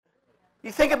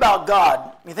You think about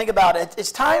God. You think about it.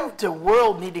 It's time the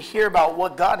world need to hear about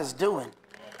what God is doing.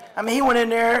 I mean, he went in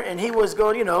there and he was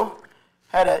going,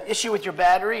 had an issue with your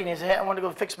battery, and he said, hey, I want to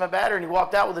go fix my battery, and he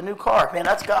walked out with a new car. Man,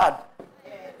 that's God.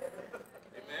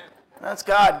 That's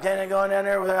God. Going down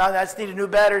there with, I just need a new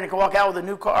battery, and he can walk out with a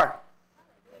new car.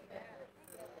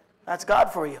 That's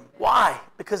God for you. Why?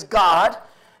 Because God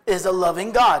is a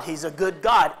loving God. He's a good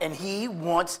God, and he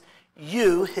wants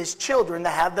you, his children, to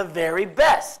have the very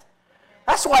best.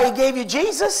 That's why he gave you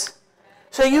Jesus,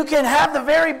 so you can have the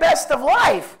very best of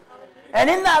life. And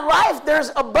in that life,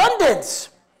 there's abundance.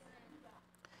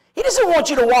 He doesn't want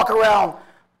you to walk around,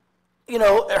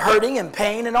 hurting and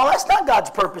pain and all. That's not God's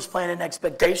purpose, plan, and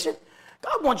expectation.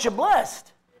 God wants you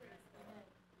blessed.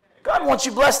 God wants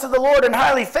you blessed to the Lord and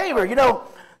highly favored.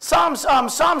 Psalms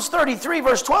 33,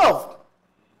 verse 12.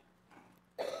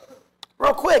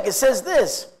 Real quick, it says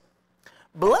this.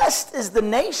 Blessed is the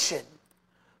nation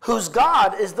whose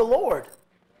God is the Lord.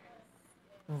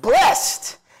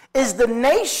 Blessed is the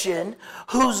nation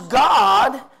whose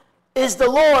God is the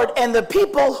Lord, and the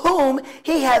people whom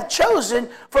he hath chosen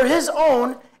for his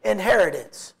own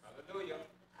inheritance. Hallelujah.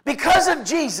 Because of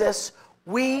Jesus,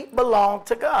 we belong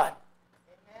to God.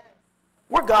 Amen.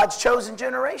 We're God's chosen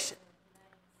generation.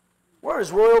 We're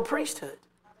his royal priesthood.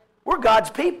 We're God's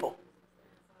people.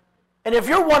 And if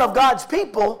you're one of God's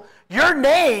people, your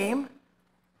name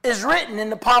is written in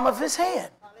the palm of his hand.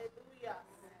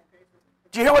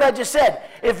 Do you hear what I just said?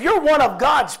 If you're one of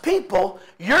God's people,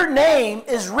 your name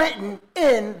is written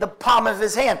in the palm of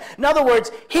his hand. In other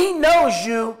words, he knows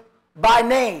you by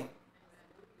name.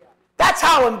 That's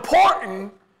how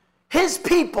important his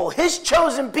people, his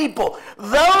chosen people,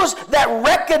 those that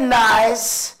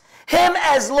recognize him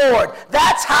as Lord,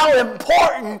 that's how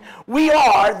important we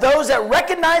are. Those that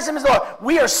recognize him as Lord,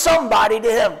 we are somebody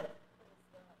to him.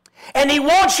 And he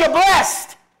wants you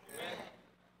blessed.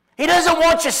 He doesn't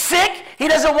want you sick. He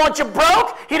doesn't want you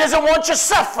broke. He doesn't want you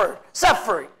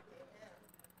suffering.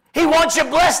 He wants you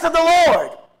blessed of the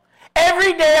Lord.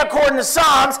 Every day, according to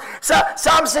Psalm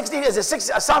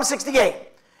 68,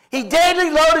 he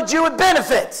daily loaded you with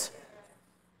benefits.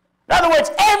 In other words,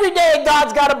 every day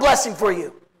God's got a blessing for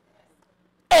you.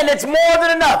 And it's more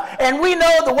than enough. And we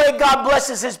know the way God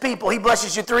blesses his people. He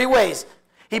blesses you three ways.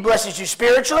 He blesses you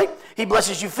spiritually, he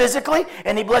blesses you physically,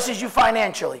 and he blesses you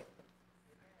financially.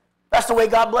 That's the way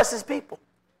God blesses people.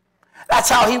 That's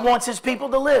how he wants his people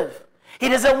to live. He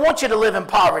doesn't want you to live in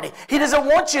poverty. He doesn't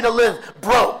want you to live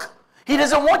broke. He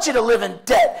doesn't want you to live in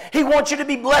debt. He wants you to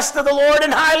be blessed of the Lord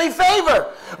and highly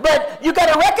favored. But you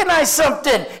got to recognize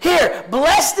something here.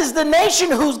 Blessed is the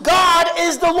nation whose God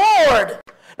is the Lord.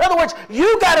 In other words,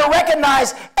 you got to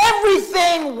recognize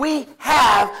everything we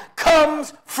have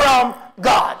comes from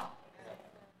God.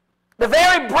 The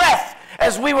very breath,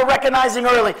 as we were recognizing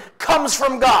earlier, comes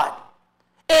from God.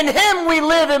 In him we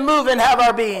live and move and have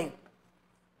our being.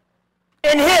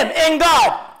 In him, in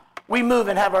God, we move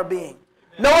and have our being.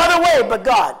 No other way but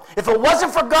God. If it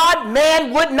wasn't for God,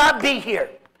 man would not be here.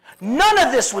 None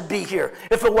of this would be here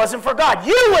if it wasn't for God.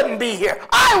 You wouldn't be here.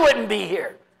 I wouldn't be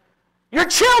here. Your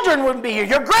children wouldn't be here.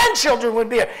 Your grandchildren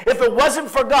wouldn't be here if it wasn't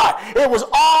for God. It was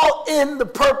all in the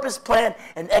purpose, plan,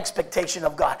 and expectation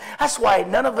of God. That's why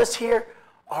none of us here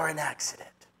are an accident.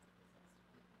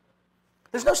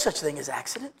 There's no such thing as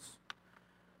accidents.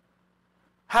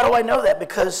 How do I know that?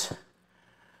 Because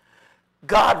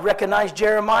God recognized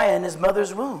Jeremiah in his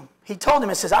mother's womb. He told him,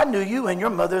 it says, I knew you in your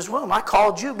mother's womb. I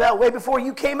called you way before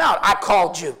you came out. I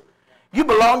called you. You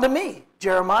belong to me,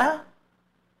 Jeremiah.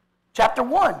 Chapter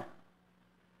 1.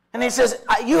 And he says,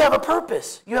 you have a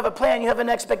purpose. You have a plan. You have an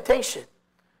expectation.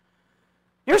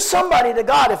 You're somebody to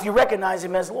God if you recognize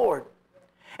him as Lord.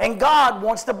 And God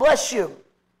wants to bless you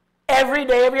every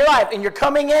day of your life. And you're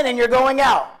coming in and you're going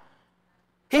out.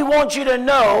 He wants you to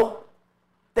know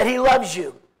that he loves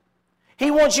you.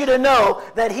 He wants you to know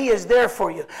that he is there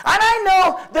for you. And I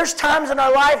know there's times in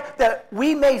our life that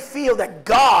we may feel that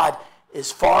God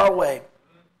is far away.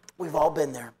 We've all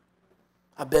been there.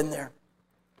 I've been there.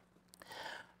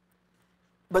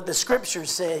 But the scriptures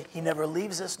say he never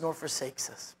leaves us nor forsakes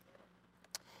us.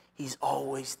 He's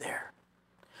always there.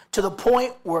 To the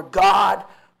point where God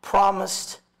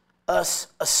promised us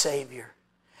a Savior.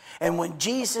 And when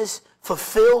Jesus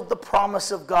fulfilled the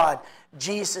promise of God,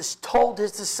 Jesus told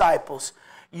his disciples,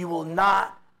 you will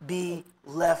not be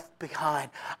left behind.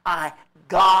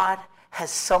 God has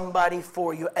somebody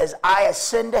for you. As I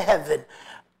ascend to heaven,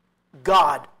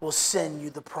 God will send you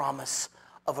the promise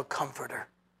of a comforter,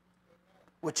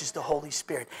 which is the Holy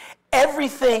Spirit.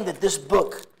 Everything that this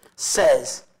book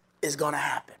says is going to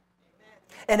happen.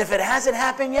 And if it hasn't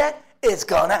happened yet, it's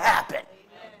going to happen.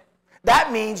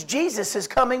 That means Jesus is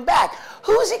coming back.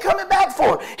 Who is he coming back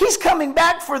for? He's coming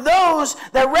back for those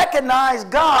that recognize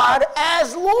God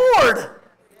as Lord.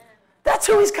 That's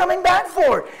who he's coming back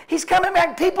for. He's coming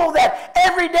back people that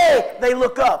every day they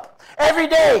look up. Every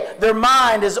day their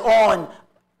mind is on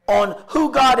who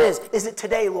God is. Is it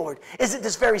today, Lord? Is it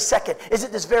this very second? Is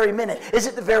it this very minute? Is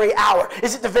it the very hour?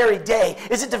 Is it the very day?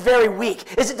 Is it the very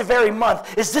week? Is it the very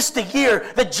month? Is this the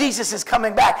year that Jesus is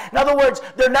coming back? In other words,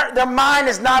 their mind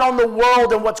is not on the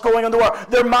world and what's going on in the world.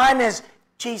 Their mind is,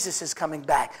 Jesus is coming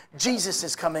back. Jesus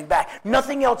is coming back.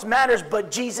 Nothing else matters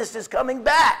but Jesus is coming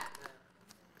back.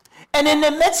 And in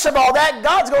the midst of all that,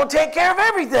 God's going to take care of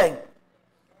everything.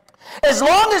 As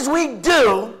long as we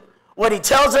do what he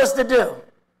tells us to do.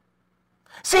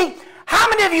 See, how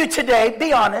many of you today,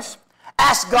 be honest,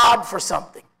 ask God for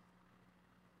something?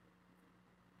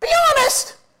 Be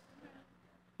honest.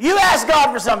 You ask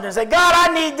God for something. Say, God,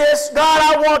 I need this. God,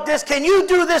 I want this. Can you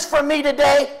do this for me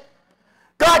today?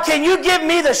 God, can you give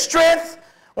me the strength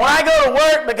when I go to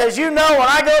work? Because you know when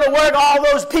I go to work, all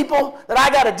those people that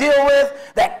I got to deal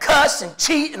with that cuss and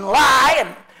cheat and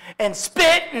lie and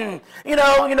spit and you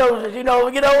know and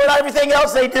everything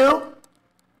else they do.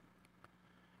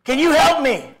 Can you help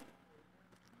me?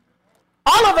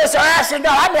 All of us are asking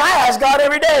God. I ask God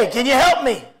every day, can you help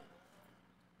me?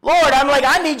 Lord,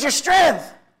 I need your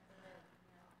strength.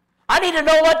 I need to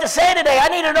know what to say today. I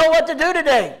need to know what to do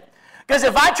today. Because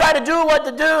if I try to do what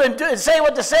to do and say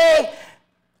what to say,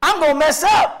 I'm going to mess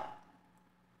up.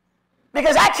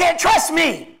 Because I can't trust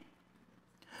me.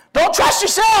 Don't trust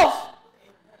yourself.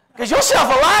 Because yourself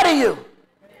will lie to you.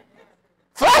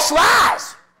 Flesh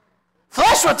lies.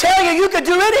 Flesh will tell you can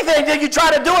do anything till you try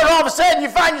to do it, and all of a sudden you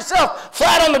find yourself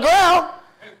flat on the ground.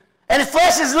 And the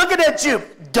flesh is looking at you.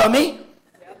 Dummy.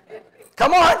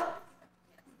 Come on.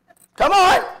 Come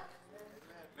on.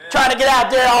 Trying to get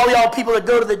out there, all y'all people that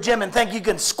go to the gym and think you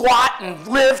can squat and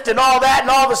lift and all that, and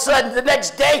all of a sudden the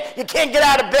next day you can't get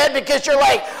out of bed because you're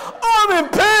like, I'm in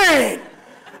pain.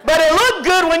 But it looked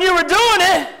good when you were doing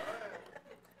it.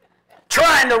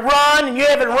 Trying to run, and you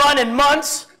haven't run in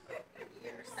months.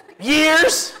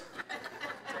 Years.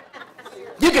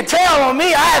 You can tell on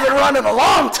me I haven't run in a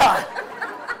long time.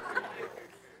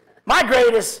 My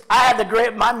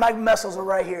muscles are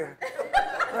right here.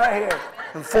 Right here.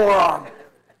 And forearm.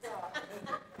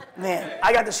 Man,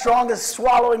 I got the strongest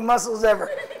swallowing muscles ever.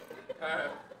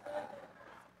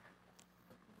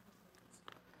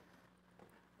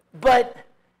 But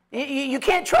you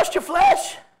can't trust your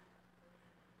flesh.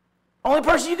 Only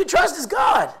person you can trust is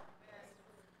God.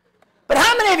 But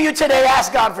how many of you today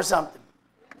ask God for something?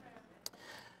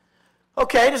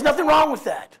 Okay, there's nothing wrong with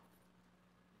that.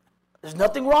 There's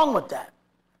nothing wrong with that.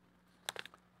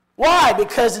 Why?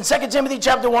 Because in 2 Timothy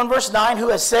chapter 1, verse 9, who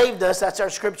has saved us, that's our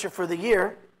scripture for the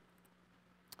year,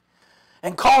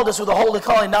 and called us with a holy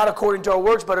calling, not according to our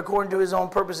works, but according to his own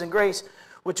purpose and grace,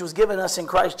 which was given us in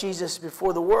Christ Jesus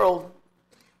before the world.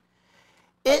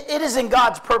 It is in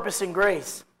God's purpose and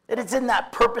grace. It is in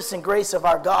that purpose and grace of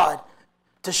our God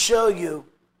to show you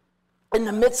in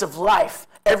the midst of life,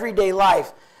 everyday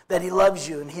life, that he loves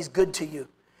you and he's good to you.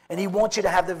 And he wants you to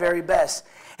have the very best.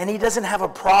 And he doesn't have a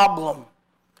problem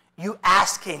you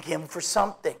asking him for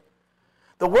something.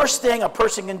 The worst thing a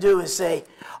person can do is say,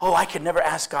 oh, I can never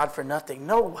ask God for nothing.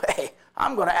 No way.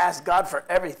 I'm going to ask God for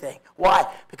everything. Why?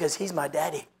 Because he's my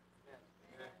daddy.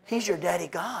 He's your daddy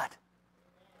God.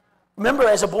 Remember,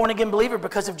 as a born-again believer,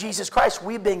 because of Jesus Christ,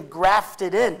 we've been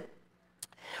grafted in.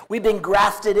 We've been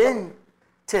grafted in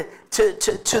to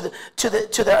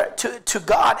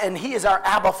God, and he is our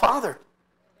Abba Father.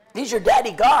 He's your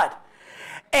daddy God.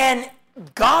 And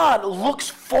God looks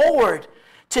forward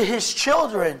to his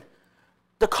children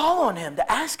to call on him,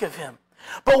 to ask of him.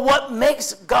 But what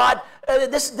makes God,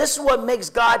 this is what makes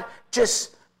God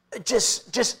just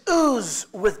ooze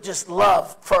with just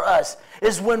love for us,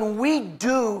 is when we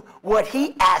do what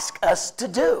he asks us to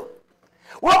do.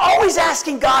 We're always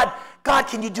asking God, God,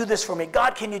 can you do this for me?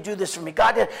 God, can you do this for me?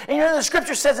 God, and the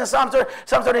scripture says in Psalm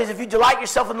 30, if you delight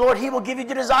yourself in the Lord, he will give you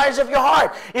the desires of your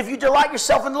heart. If you delight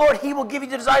yourself in the Lord, he will give you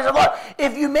the desires of the Lord.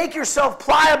 If you make yourself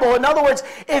pliable, in other words,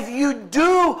 if you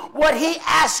do what he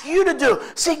asks you to do.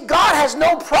 See, God has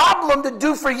no problem to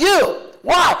do for you.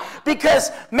 Why? Because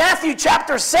Matthew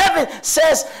chapter 7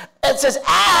 says,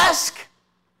 ask,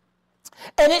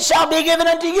 and it shall be given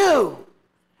unto you.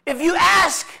 If you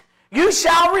ask, you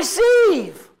shall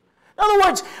receive. In other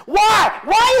words, why?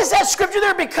 Why is that scripture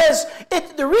there? Because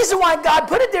the reason why God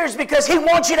put it there is because he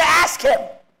wants you to ask him.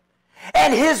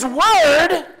 And his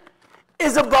word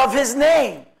is above his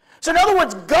name. So in other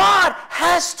words, God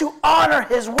has to honor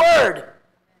his word.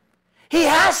 He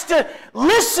has to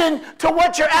listen to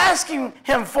what you're asking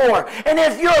him for. And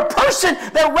if you're a person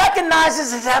that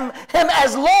recognizes him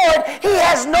as Lord, he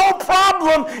has no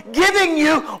problem giving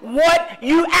you what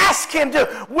you ask him to.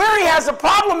 Where he has a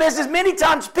problem is many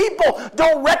times people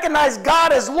don't recognize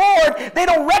God as Lord. They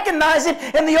don't recognize him,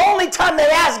 and the only time they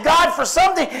ask God for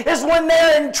something is when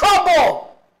they're in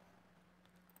trouble.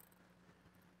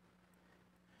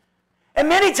 And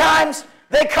many times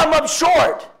they come up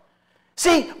short.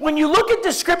 See, when you look at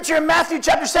the scripture in Matthew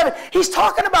chapter 7, he's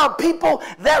talking about people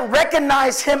that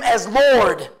recognize him as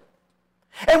Lord.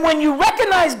 And when you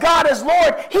recognize God as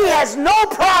Lord, he has no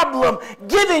problem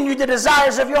giving you the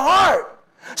desires of your heart.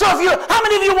 So how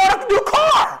many of you want a new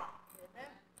car?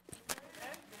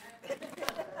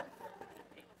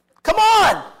 Come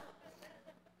on.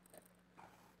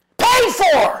 Paid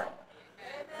for.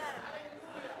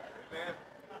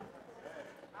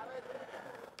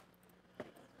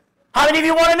 How many of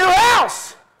you want a new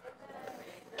house?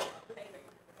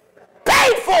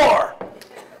 Paid for.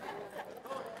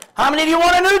 How many of you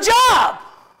want a new job?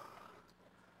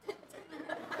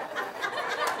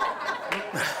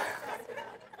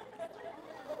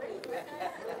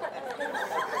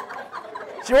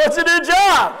 She wants a new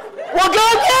job. Well,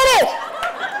 go get it.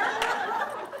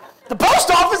 The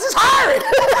post office is hiring.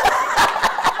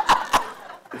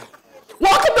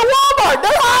 Welcome to Walmart.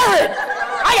 They're hiring.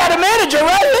 I got a manager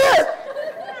right here.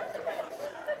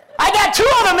 I got 2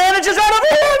 other managers right over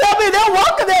here. They'll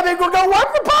welcome them and go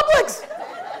work for Publix.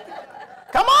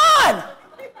 Come on.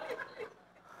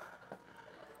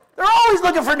 They're always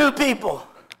looking for new people.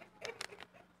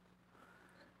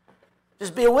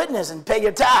 Just be a witness and pay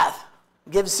your tithe.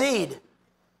 Give seed.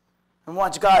 And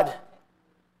watch God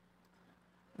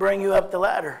bring you up the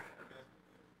ladder.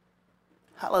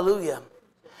 Hallelujah.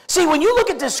 See, when you look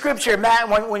at this scripture,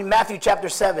 when Matthew chapter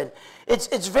 7,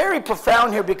 it's very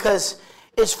profound here because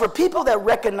it's for people that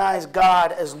recognize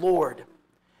God as Lord.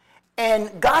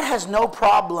 And God has no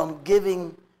problem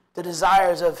giving the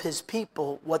desires of his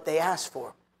people what they ask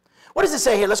for. What does it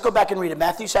say here? Let's go back and read it.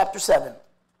 Matthew chapter 7. It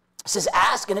says,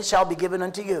 ask and it shall be given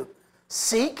unto you.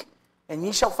 Seek and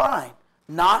ye shall find.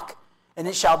 Knock and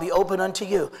it shall be open unto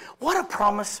you. What a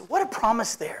promise. What a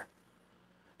promise there.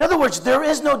 In other words, there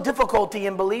is no difficulty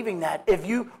in believing that if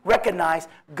you recognize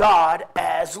God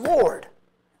as Lord.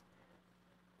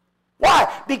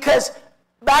 Why? Because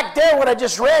back there, what I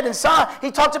just read and saw,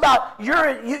 he talked about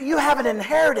you have an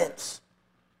inheritance.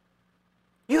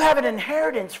 You have an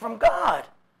inheritance from God.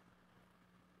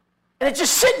 And it's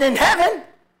just sitting in heaven.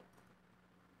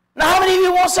 Now, how many of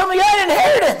you want some of your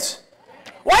inheritance?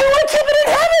 Why do you want to keep it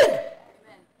in heaven?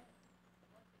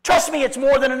 Trust me, it's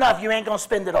more than enough. You ain't going to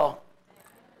spend it all.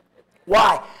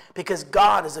 Why? Because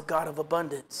God is a God of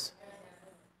abundance.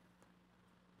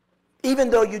 Even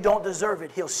though you don't deserve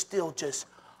it, he'll still just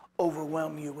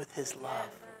overwhelm you with his love.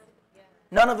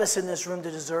 None of us in this room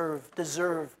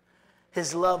deserve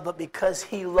his love, but because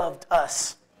he loved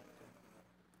us.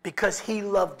 Because he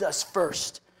loved us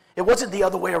first. It wasn't the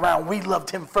other way around. We loved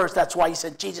him first. That's why he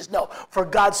said, Jesus, no. For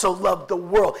God so loved the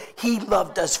world. He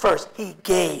loved us first. He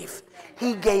gave.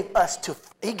 He gave us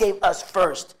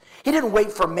first. He didn't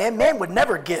wait for man. Man would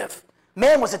never give.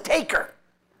 Man was a taker.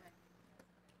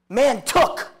 Man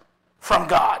took from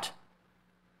God.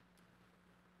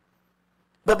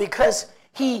 But because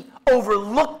he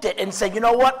overlooked it and said, you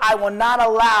know what? I will not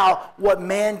allow what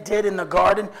man did in the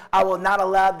garden. I will not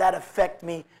allow that affect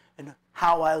me and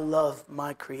how I love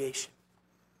my creation.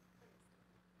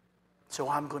 So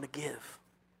I'm going to give.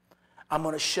 I'm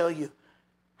going to show you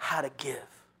how to give.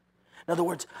 In other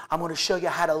words, I'm going to show you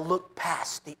how to look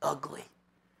past the ugly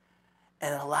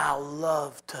and allow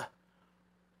love to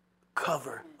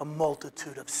cover a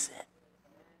multitude of sin,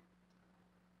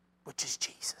 which is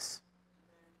Jesus.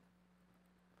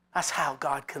 That's how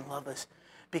God can love us,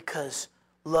 because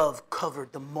love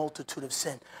covered the multitude of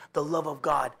sin. The love of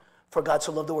God, for God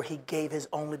so loved the world, he gave his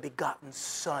only begotten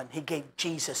Son. He gave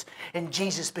Jesus. And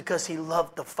Jesus, because he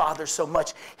loved the Father so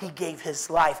much, he gave his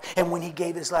life. And when he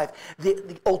gave his life,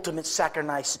 the ultimate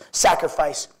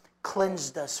sacrifice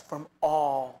cleansed us from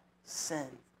all sin.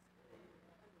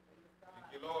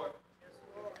 Thank you, Lord.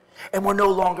 And we're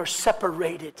no longer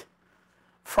separated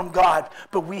from God,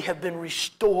 but we have been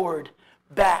restored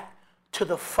back to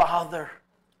the Father.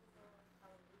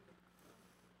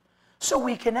 So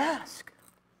we can ask,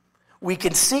 we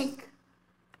can seek,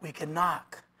 we can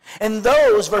knock. And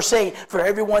those, verse 8, for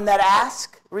everyone that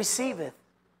asketh, receiveth.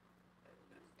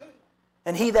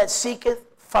 And he that seeketh,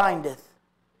 findeth.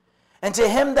 And to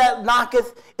him that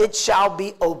knocketh, it shall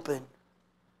be open.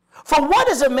 For what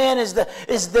is a man is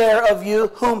there of you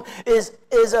whom if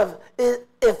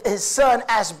his son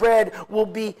asks bread,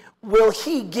 will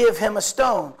he give him a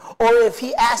stone? Or if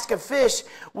he ask a fish,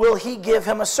 will he give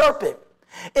him a serpent?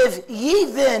 If ye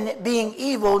then, being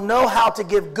evil, know how to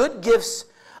give good gifts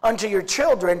unto your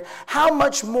children, how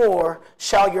much more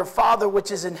shall your Father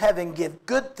which is in heaven give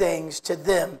good things to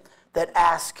them that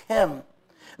ask him?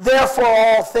 Therefore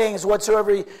all things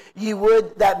whatsoever ye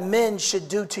would that men should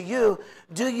do to you,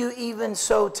 do you even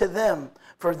so to them.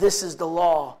 For this is the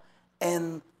law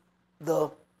and the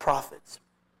prophets.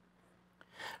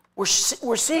 We're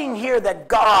seeing here that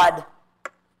God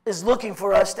is looking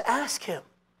for us to ask him.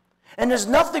 And there's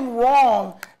nothing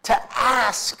wrong to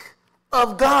ask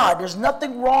of God. There's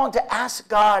nothing wrong to ask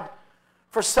God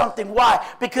for something. Why?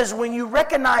 Because when you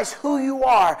recognize who you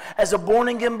are as a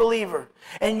born-again believer,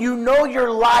 and you know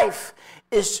your life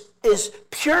is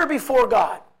pure before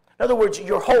God, in other words,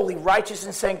 you're holy, righteous,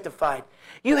 and sanctified,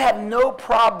 you have no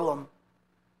problem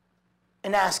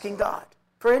in asking God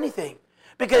for anything.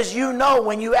 Because you know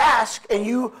when you ask and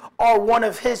you are one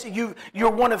of his, you're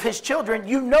one of his children,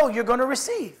 you know you're going to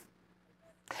receive.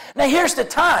 Now here's the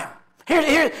time.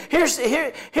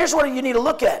 Here's what you need to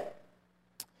look at.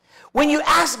 When you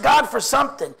ask God for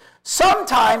something,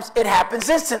 sometimes it happens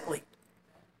instantly.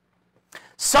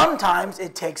 Sometimes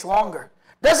it takes longer.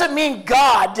 Doesn't mean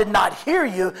God did not hear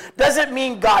you. Doesn't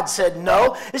mean God said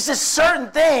no. It's just certain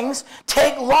things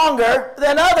take longer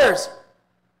than others.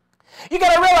 You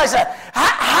got to realize that.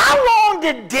 How long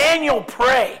did Daniel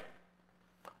pray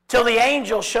till the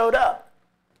angel showed up?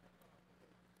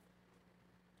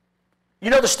 You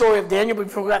know the story of Daniel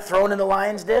before he got thrown in the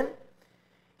lion's den?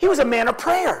 He was a man of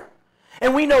prayer.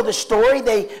 And we know the story.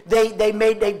 A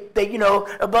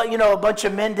bunch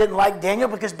of men didn't like Daniel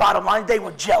because bottom line, they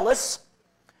were jealous.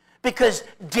 Because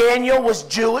Daniel was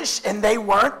Jewish and they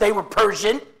weren't. They were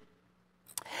Persian.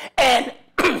 And,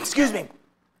 excuse me,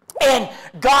 and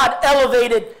God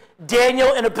elevated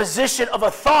Daniel in a position of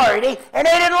authority, and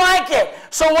they didn't like it.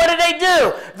 So what did they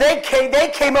do?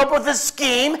 They came up with a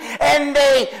scheme, and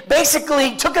they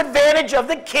basically took advantage of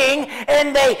the king,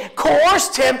 and they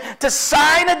coerced him to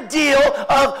sign a deal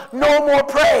of no more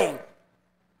praying.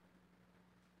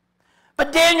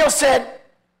 But Daniel said,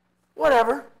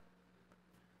 whatever.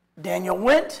 Daniel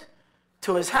went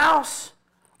to his house,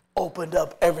 opened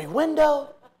up every window,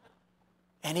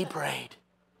 and he prayed.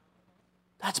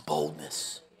 That's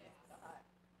boldness.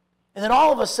 And then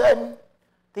all of a sudden,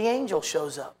 the angel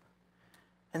shows up.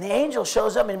 And the angel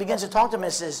shows up and he begins to talk to him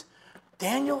and says,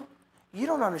 Daniel, you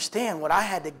don't understand what I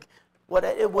had to, what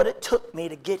it took me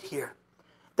to get here.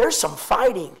 There's some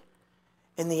fighting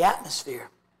in the atmosphere.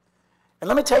 And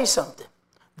let me tell you something.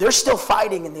 They're still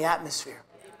fighting in the atmosphere.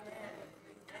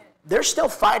 They're still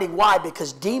fighting. Why?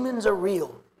 Because demons are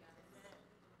real.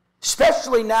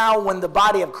 Especially now when the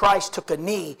body of Christ took a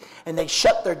knee and they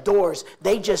shut their doors,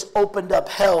 they just opened up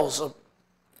hells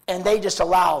and they just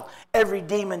allow every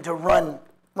demon to run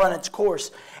its course.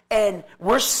 And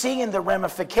we're seeing the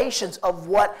ramifications of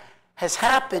what has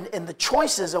happened in the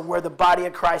choices of where the body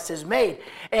of Christ is made.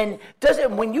 And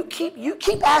when you keep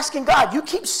asking God, you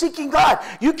keep seeking God,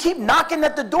 you keep knocking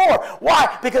at the door.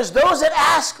 Why? Because those that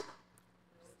ask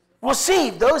will see.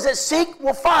 Those that seek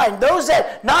will find. Those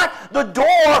that knock, the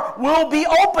door will be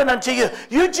open unto you.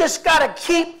 You just got to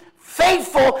keep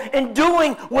faithful in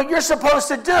doing what you're supposed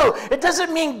to do. It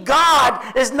doesn't mean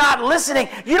God is not listening.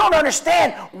 You don't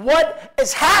understand what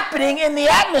is happening in the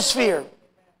atmosphere.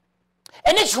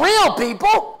 And it's real,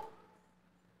 people.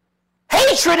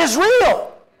 Hatred is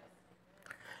real.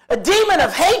 A demon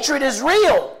of hatred is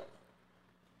real.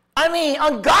 I mean,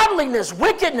 ungodliness,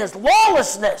 wickedness,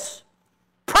 lawlessness.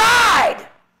 Pride.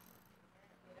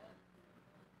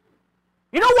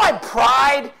 You know why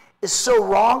pride is so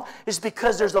wrong? It's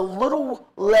because there's a little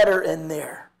letter in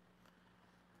there.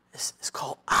 It's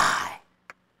called I.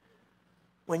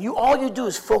 When all you do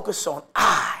is focus on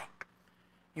I,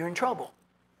 you're in trouble.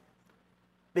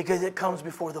 Because it comes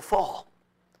before the fall.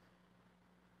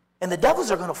 And the devils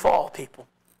are going to fall, people.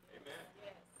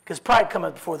 Because pride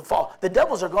comes before the fall. The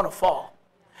devils are going to fall.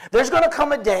 There's going to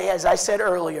come a day, as I said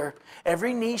earlier,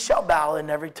 every knee shall bow and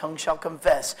every tongue shall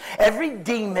confess. Every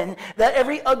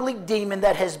ugly demon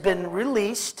that has been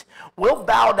released will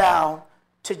bow down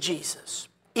to Jesus.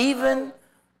 Even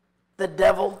the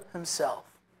devil himself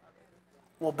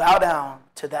will bow down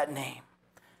to that name.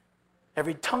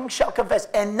 Every tongue shall confess.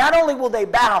 And not only will they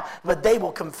bow, but they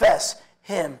will confess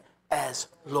him as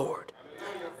Lord.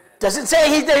 Doesn't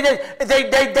say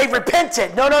they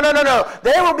repented. No.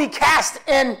 They will be cast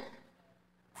in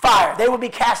fire. They will be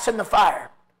cast in the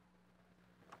fire.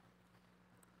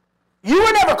 You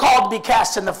were never called to be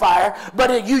cast in the fire,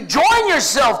 but if you join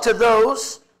yourself to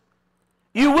those,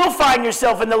 you will find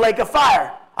yourself in the lake of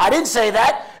fire. I didn't say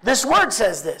that. This word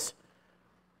says this.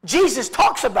 Jesus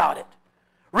talks about it.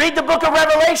 Read the book of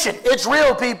Revelation. It's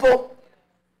real, people.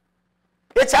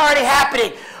 It's already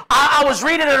happening. I was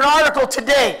reading an article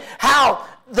today how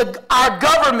our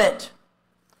government,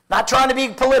 not trying to be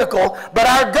political, but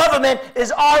our government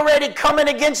is already coming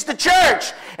against the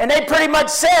church. And they pretty much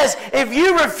says, if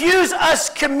you refuse us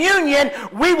communion,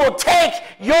 we will take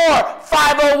your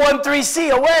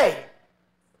 5013C away.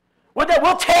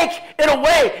 We'll take it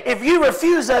away if you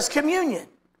refuse us communion.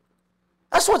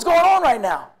 That's what's going on right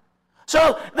now.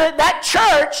 So that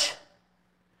church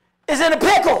is in a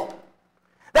pickle.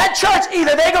 That church,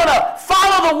 either they're going to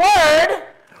follow the word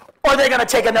or they're going to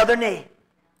take another knee.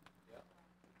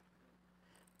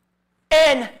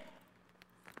 And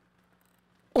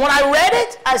when I read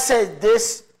it, I said,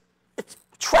 it's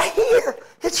right here.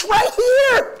 It's right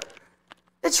here.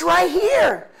 It's right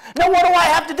here. Now, what do I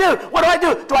have to do? What do I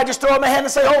do? Do I just throw up my hand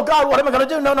and say, oh, God, what am I going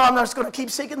to do? No, I'm just going to keep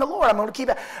seeking the Lord. I'm going to keep,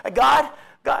 God,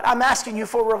 I'm asking you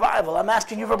for revival. I'm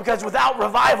asking you because without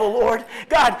revival, Lord,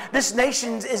 God, this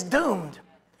nation is doomed.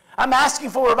 I'm asking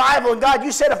for revival, and God,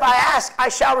 you said if I ask, I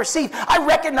shall receive. I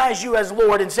recognize you as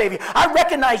Lord and Savior. I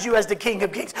recognize you as the King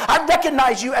of Kings. I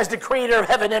recognize you as the Creator of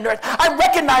heaven and earth. I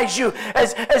recognize you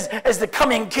as the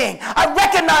coming King. I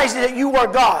recognize that you are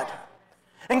God.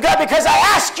 And God, because I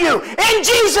ask you in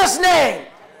Jesus' name.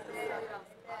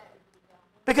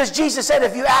 Because Jesus said,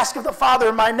 if you ask of the Father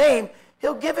in my name,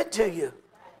 He'll give it to you.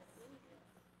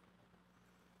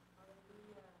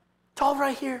 It's all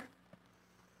right here.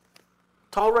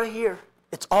 It's all right here.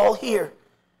 It's all here.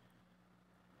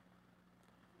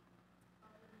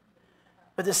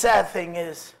 But the sad thing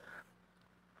is,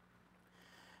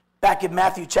 back in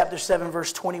Matthew chapter 7,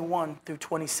 verse 21 through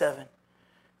 27,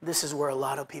 this is where a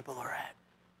lot of people are at,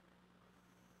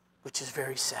 which is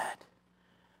very sad.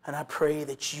 And I pray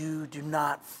that you do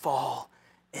not fall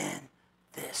in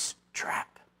this trap.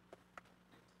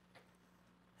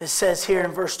 It says here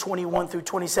in verse 21 through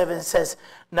 27, it says,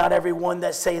 not everyone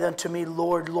that saith unto me,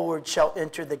 Lord, Lord, shall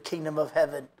enter the kingdom of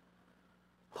heaven.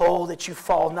 Oh, that you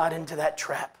fall not into that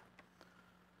trap.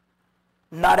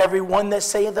 Not everyone that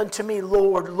saith unto me,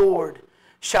 Lord, Lord,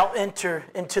 shall enter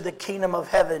into the kingdom of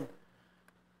heaven.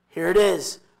 Here it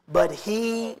is. But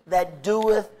he that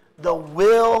doeth the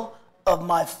will of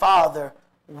my Father,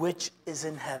 which is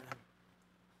in heaven.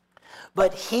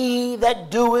 But he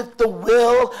that doeth the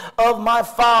will of my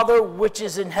Father which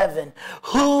is in heaven.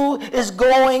 Who is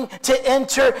going to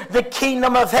enter the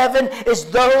kingdom of heaven is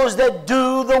those that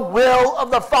do the will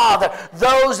of the Father.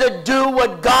 Those that do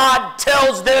what God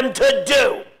tells them to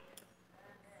do.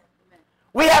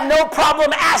 We have no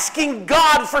problem asking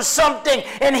God for something,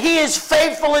 and He is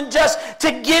faithful and just to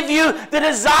give you the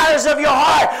desires of your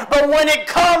heart. But when it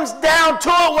comes down to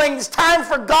it, when it's time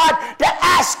for God to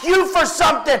ask you for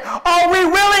something, are we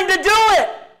willing to do it?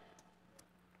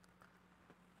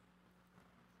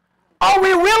 Are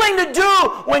we willing to do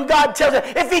when God tells us?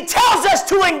 If He tells us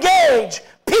to engage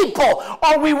people,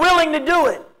 are we willing to do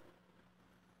it?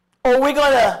 Or are we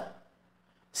going to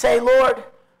say, Lord,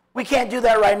 we can't do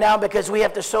that right now because we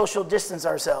have to social distance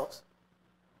ourselves?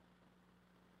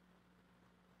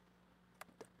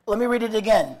 Let me read it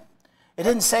again. It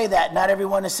didn't say that. Not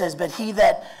everyone. It says, but he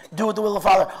that doeth the will of the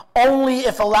Father, only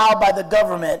if allowed by the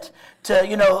government to,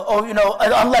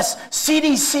 unless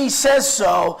CDC says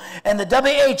so and the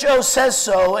WHO says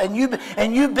so, and you've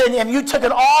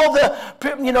taken all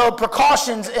the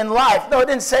precautions in life. No, it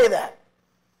didn't say that.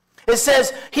 It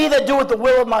says, he that doeth the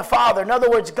will of my Father. In other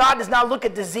words, God does not look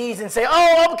at disease and say,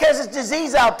 oh, because there's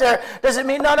disease out there, doesn't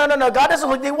mean, no. God doesn't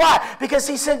look at it. Why? Because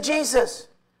He sent Jesus.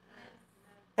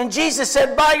 And Jesus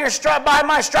said, by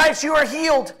my stripes you are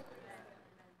healed.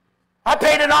 I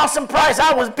paid an awesome price.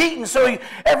 I was beaten so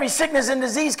every sickness and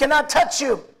disease cannot touch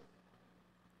you.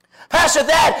 Pastor, if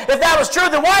that was true,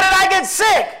 then why did I get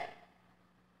sick?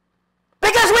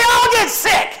 Because we all get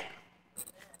sick.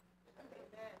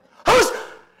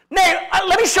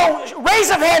 Let me show, raise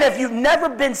of hand if you've never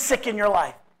been sick in your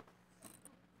life.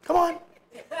 Come on.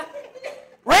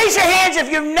 Raise your hands if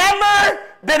you've never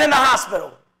been in the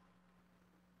hospital.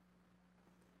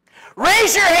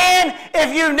 Raise your hand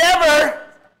if you've never,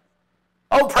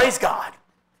 oh, praise God.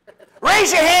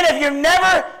 Raise your hand if you've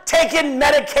never taken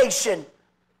medication.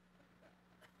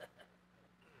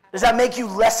 Does that make you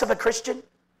less of a Christian?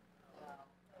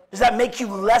 Does that make you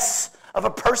less of a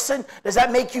person? Does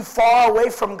that make you far away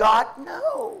from God?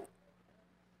 No.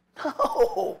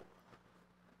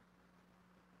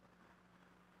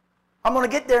 I'm going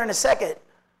to get there in a second.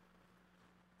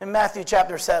 In Matthew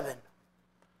chapter 7.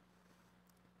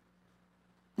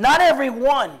 Not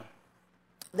everyone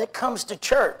that comes to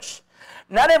church,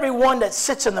 not everyone that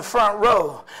sits in the front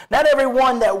row, not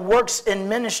everyone that works in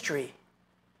ministry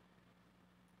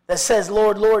that says,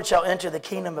 Lord, Lord, shall enter the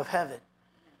kingdom of heaven.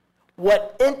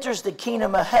 What enters the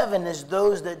kingdom of heaven is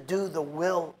those that do the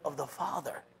will of the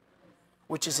Father,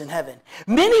 which is in heaven.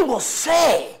 Many will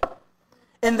say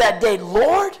in that day,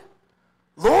 Lord,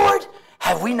 Lord,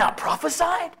 have we not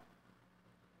prophesied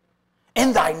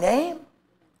in thy name?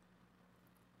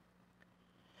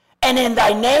 And in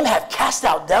thy name have cast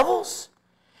out devils?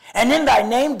 And in thy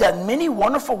name done many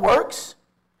wonderful works?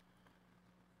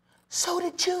 So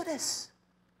did Judas.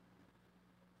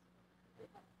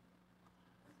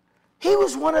 He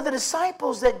was one of the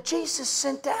disciples that Jesus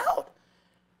sent out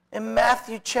in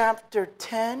Matthew chapter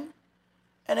 10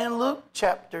 and in Luke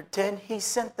chapter 10. He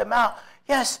sent them out.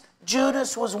 Yes,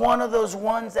 Judas was one of those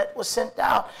ones that was sent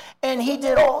out, and he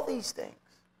did all these things.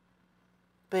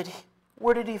 But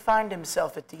where did he find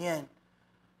himself at the end?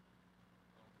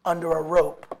 Under a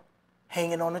rope,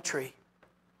 hanging on a tree.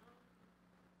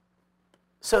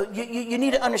 So you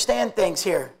need to understand things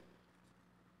here.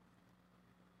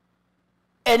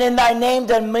 And in thy name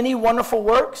done many wonderful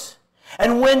works.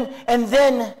 And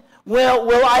then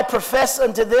will I profess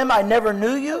unto them, I never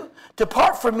knew you.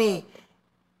 Depart from me,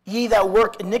 ye that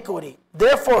work iniquity.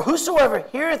 Therefore, whosoever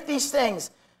heareth these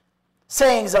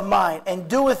sayings of mine, and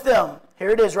doeth them,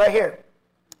 here it is right here.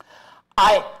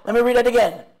 Let me read it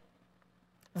again.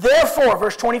 Therefore,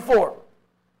 verse 24.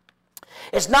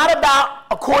 It's not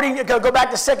about go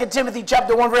back to 2 Timothy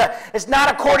chapter 1 verse. It's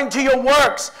not according to your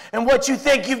works and what you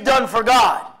think you've done for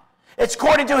God. It's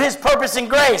according to his purpose and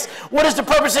grace. What is the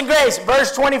purpose and grace?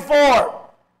 Verse 24.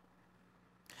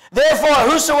 Therefore,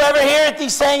 whosoever heareth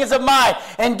these sayings of mine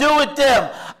and doeth them,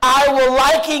 I will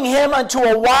liken him unto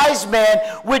a wise man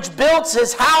which built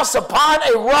his house upon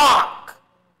a rock.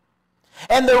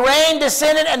 And the rain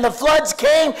descended, and the floods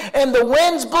came, and the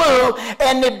winds blew,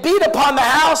 and it beat upon the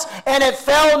house, and it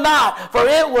fell not, for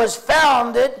it was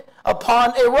founded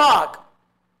upon a rock.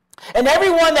 And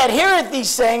everyone that heareth these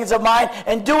sayings of mine,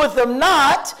 and doeth them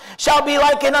not, shall be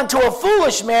likened unto a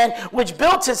foolish man, which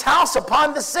built his house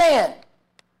upon the sand.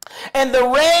 And the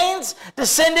rains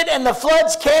descended, and the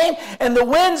floods came, and the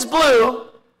winds blew,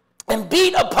 and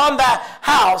beat upon that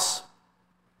house,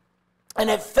 and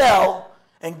it fell,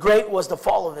 and great was the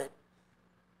fall of it.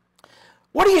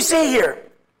 What do you see here?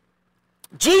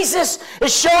 Jesus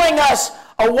is showing us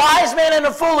a wise man and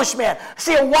a foolish man.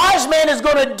 See, a wise man is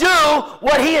going to do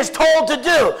what he is told to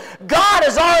do. God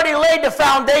has already laid the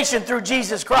foundation through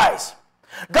Jesus Christ.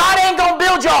 God ain't going to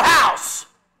build your house.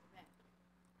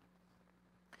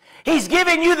 He's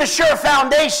giving you the sure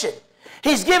foundation.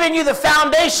 He's given you the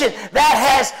foundation that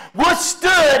has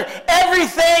withstood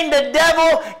everything the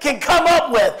devil can come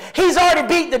up with. He's already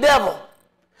beat the devil.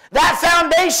 That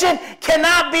foundation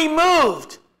cannot be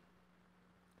moved.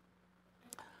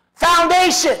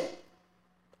 Foundation.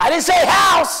 I didn't say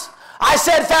house. I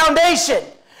said foundation.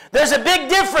 There's a big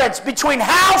difference between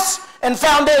house and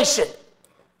foundation.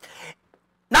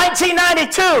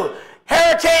 1992,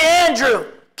 Hurricane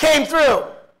Andrew came through.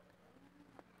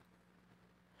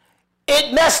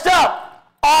 It messed up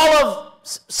all of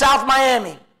South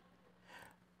Miami.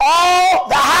 All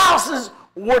the houses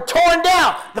were torn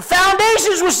down. The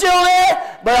foundations were still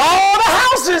there, but all the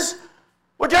houses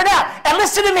were torn down. And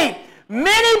listen to me,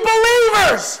 many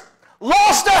believers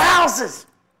lost their houses.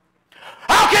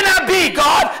 How can that be,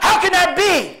 God? How can that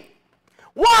be?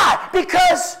 Why?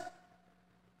 Because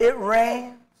it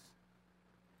rains.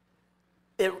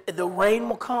 The rain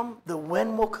will come, the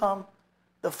wind will come,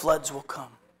 the floods will come.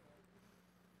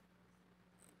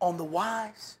 On the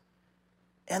wise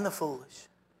and the foolish.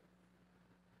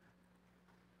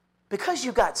 Because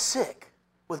you got sick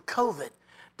with COVID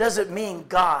doesn't mean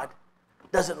God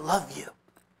doesn't love you.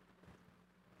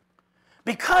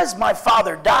 Because my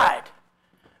father died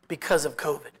because of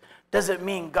COVID doesn't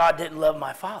mean God didn't love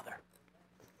my father.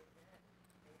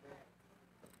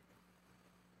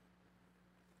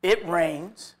 It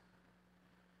rains,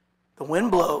 the wind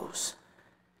blows,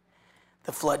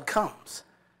 the flood comes.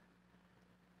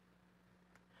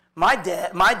 My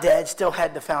dad still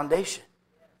had the foundation.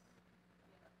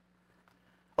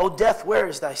 O death, where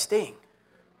is thy sting?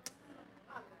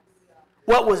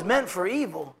 What was meant for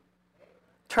evil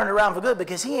turned around for good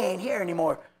because he ain't here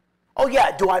anymore. Oh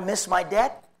yeah, do I miss my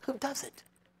dad? Who doesn't?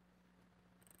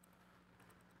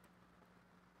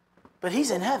 But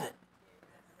he's in heaven.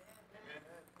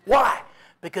 Why?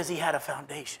 Because he had a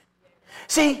foundation.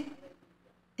 See,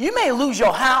 you may lose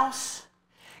your house.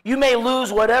 You may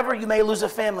lose whatever. You may lose a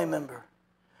family member.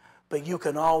 But you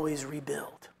can always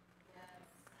rebuild.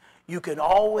 you can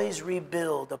always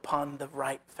rebuild upon the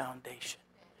right foundation.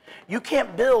 You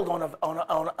can't build on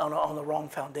the wrong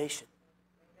foundation.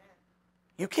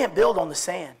 You can't build on the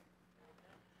sand.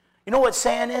 You know what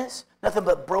sand is? Nothing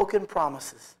but broken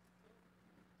promises.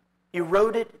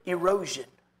 Eroded erosion.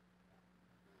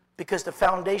 Because the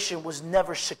foundation was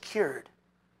never secured,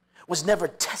 was never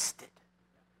tested.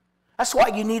 That's why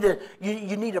you need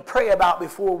to pray about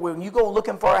before, when you go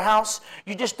looking for a house,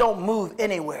 you just don't move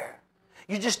anywhere.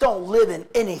 You just don't live in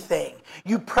anything.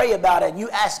 You pray about it and you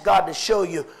ask God to show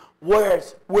you where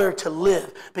to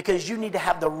live, because you need to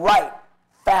have the right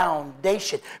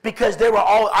foundation. Because they were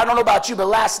all, I don't know about you, but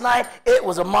last night it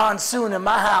was a monsoon in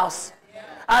my house.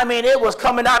 I mean, it was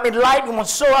coming out. I mean, lightning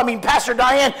was so, Pastor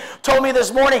Diane told me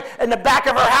this morning, in the back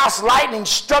of her house, lightning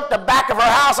struck the back of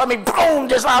her house. I mean, boom,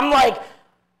 I'm like,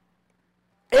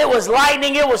 it was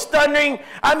lightning, it was thundering.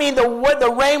 I mean,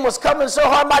 the rain was coming so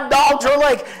hard, my dogs were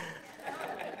like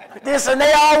this, and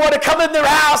they all want to come in their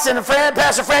house, and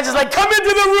Pastor Francis is like, come into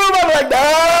the room. I'm like,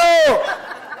 no.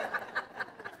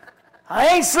 I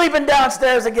ain't sleeping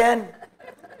downstairs again.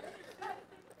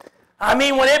 I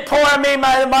mean, when it poured,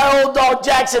 my old dog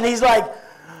Jackson, he's like,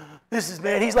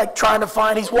 he's like trying to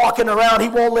find, he's walking around, he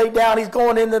won't lay down, he's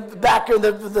going in the back of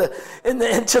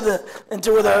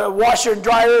into where the washer and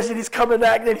dryer is, and he's coming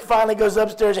back, and then he finally goes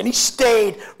upstairs, and he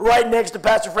stayed right next to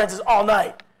Pastor Francis all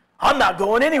night. I'm not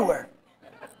going anywhere.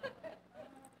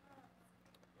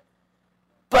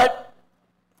 But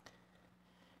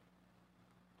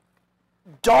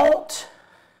don't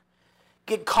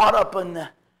get caught up in the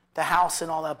house and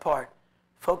all that part.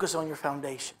 Focus on your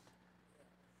foundation.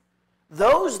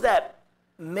 Those that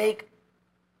make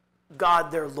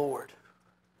God their Lord,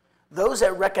 those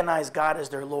that recognize God as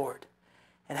their Lord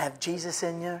and have Jesus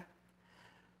in you,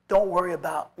 don't worry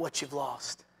about what you've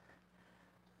lost.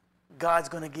 God's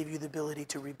going to give you the ability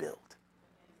to rebuild.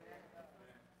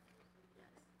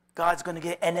 God's going to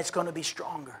get, and it's going to be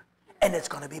stronger, and it's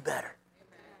going to be better.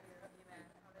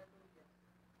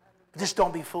 Just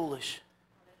don't be foolish.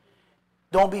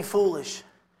 Don't be foolish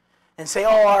and say, oh,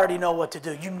 I already know what to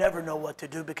do. You never know what to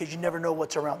do, because you never know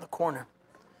what's around the corner.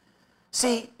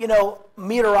 See,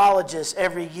 meteorologists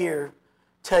every year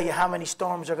tell you how many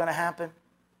storms are going to happen.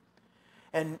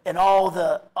 And all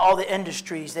the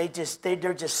industries, they're just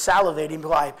salivating.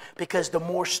 Why? Because the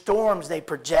more storms they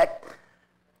project,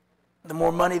 the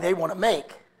more money they want to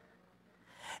make.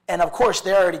 And of course,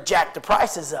 they already jacked the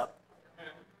prices up.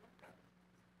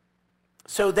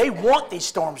 So they want these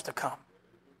storms to come,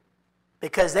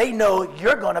 because they know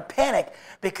you're going to panic,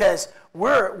 because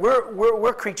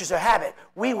we're creatures of habit.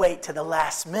 We wait to the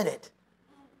last minute.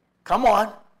 Come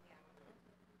on.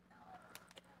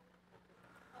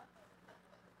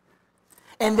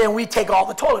 And then we take all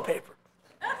the toilet paper.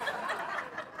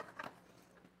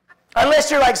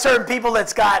 Unless you're like certain people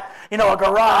that's got, a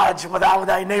garage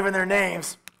without naming their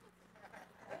names.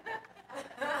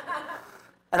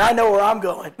 And I know where I'm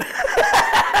going.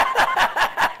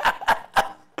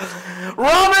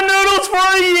 Ramen noodles for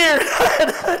a year.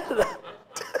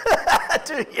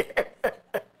 2 years.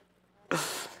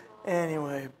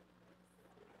 Anyway.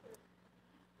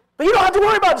 But you don't have to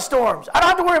worry about the storms. I don't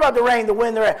have to worry about the rain, the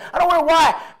wind, the rain. I don't worry.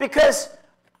 Why? Because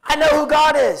I know who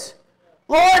God is.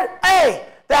 Lord, hey,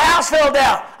 the house fell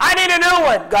down. I need a new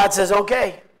one. God says,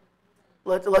 okay,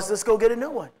 let's go get a new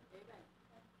one.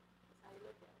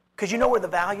 Because you know where the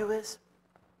value is?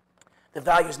 The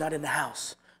value is not in the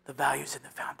house. The value is in the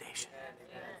foundation.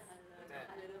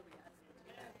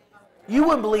 You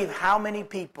wouldn't believe how many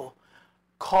people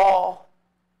call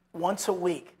once a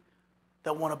week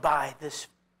that want to buy this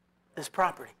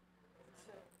property.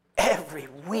 Every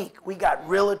week we got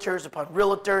realtors upon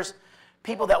realtors,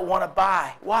 people that want to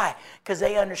buy. Why? Because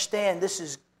they understand this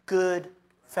is good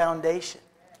foundation.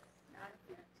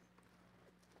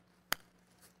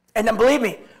 And then believe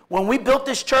me, when we built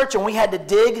this church and we had to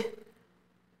dig,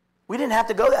 we didn't have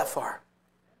to go that far.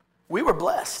 We were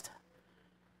blessed.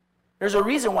 There's a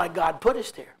reason why God put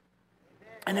us here.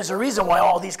 And there's a reason why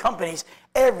all these companies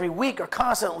every week are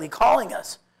constantly calling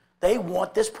us. They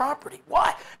want this property.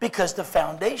 Why? Because the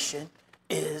foundation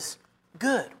is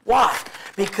good. Why?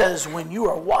 Because when you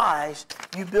are wise,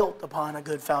 you built upon a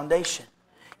good foundation.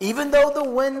 Even though the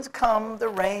winds come, the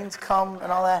rains come,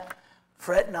 and all that,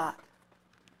 fret not.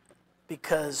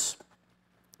 Because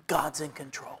God's in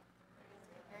control.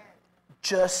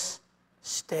 Just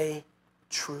stay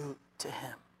true to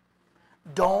Him.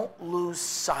 Don't lose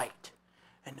sight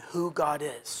in who God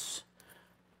is.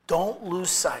 Don't lose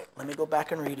sight. Let me go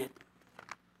back and read it.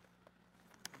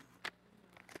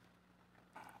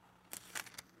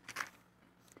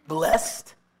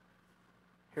 Blessed.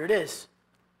 Here it is.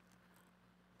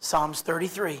 Psalms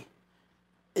 33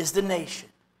 is the nation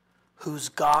whose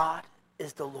God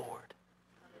is the Lord.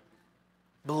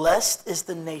 Blessed is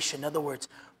the nation. In other words,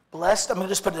 blessed, I'm going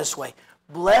to just put it this way.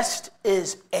 Blessed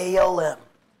is ALM.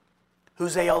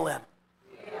 Who's ALM?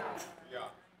 Yeah.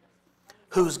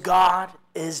 Whose God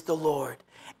is the Lord.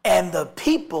 And the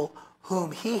people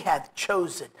whom he hath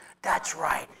chosen. That's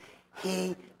right.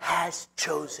 He has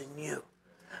chosen you.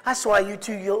 That's why you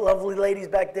two you lovely ladies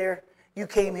back there, you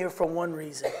came here for one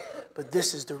reason. But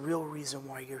this is the real reason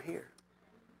why you're here.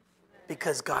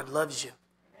 Because God loves you.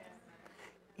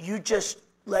 You just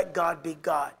let God be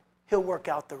God. He'll work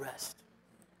out the rest.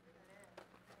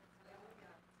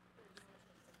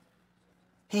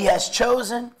 He has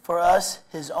chosen for us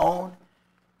his own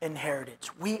inheritance.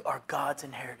 We are God's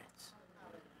inheritance.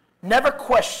 Never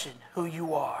question who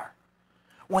you are.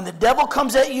 When the devil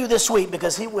comes at you this week,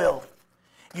 because he will,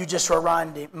 you just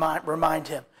remind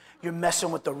him, you're messing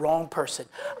with the wrong person.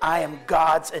 I am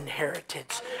God's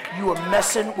inheritance. You are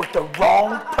messing with the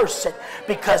wrong person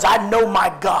because I know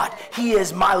my God. He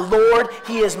is my Lord.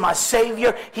 He is my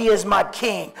Savior. He is my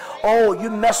King. Oh, you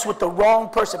mess with the wrong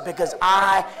person because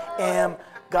I am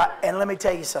God. And let me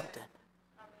tell you something.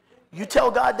 You tell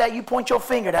God that, you point your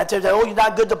finger. That tells you, oh, you're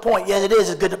not good to point. Yes, it is.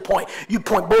 It's good to point. You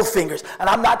point both fingers. And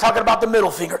I'm not talking about the middle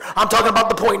finger. I'm talking about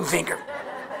the pointing finger.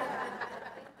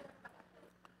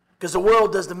 Because the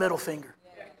world does the middle finger.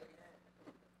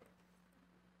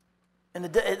 And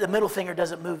the middle finger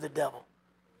doesn't move the devil.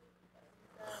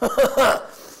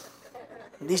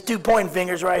 These two pointing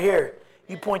fingers right here.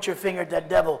 You point your finger at that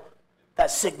devil,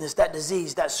 that sickness, that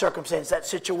disease, that circumstance, that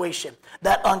situation,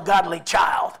 that ungodly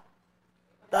child,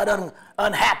 that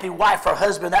unhappy wife or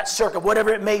husband, that circuit,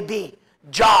 whatever it may be,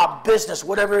 job, business,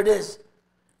 whatever it is.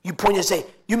 You point and say,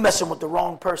 you're messing with the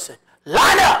wrong person.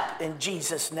 Line up in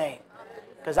Jesus' name.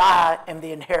 Because I am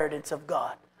the inheritance of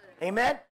God. Amen?